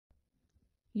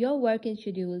Your work and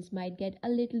schedules might get a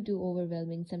little too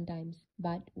overwhelming sometimes,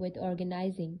 but with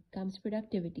organizing comes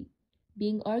productivity.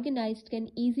 Being organized can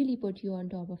easily put you on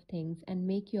top of things and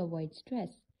make you avoid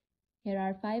stress. Here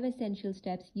are 5 essential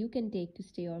steps you can take to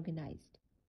stay organized.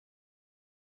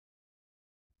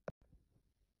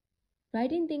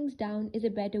 Writing things down is a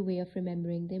better way of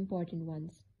remembering the important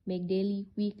ones. Make daily,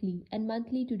 weekly, and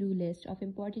monthly to do lists of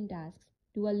important tasks.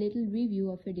 Do a little review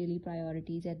of your daily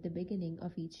priorities at the beginning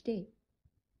of each day.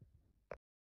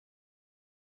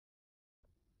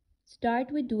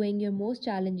 Start with doing your most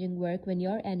challenging work when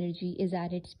your energy is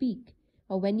at its peak,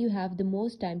 or when you have the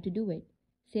most time to do it.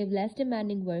 Save less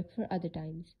demanding work for other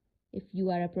times. If you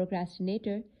are a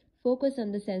procrastinator, focus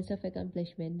on the sense of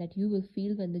accomplishment that you will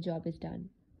feel when the job is done.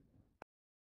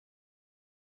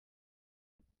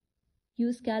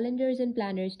 Use calendars and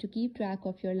planners to keep track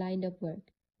of your lined up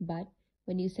work, but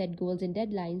when you set goals and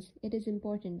deadlines, it is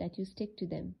important that you stick to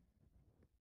them.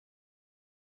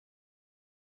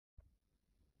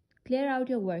 Clear out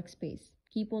your workspace.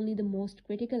 Keep only the most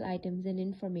critical items and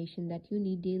information that you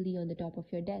need daily on the top of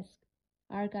your desk.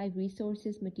 Archive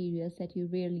resources, materials that you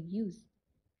rarely use.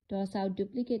 Toss out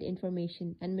duplicate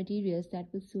information and materials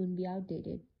that will soon be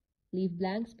outdated. Leave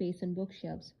blank space on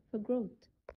bookshelves for growth.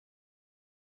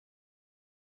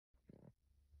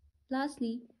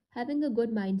 Lastly, having a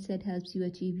good mindset helps you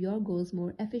achieve your goals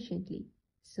more efficiently.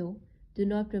 So, do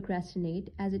not procrastinate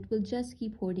as it will just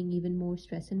keep hoarding even more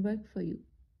stress and work for you.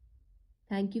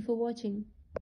 Thank you for watching.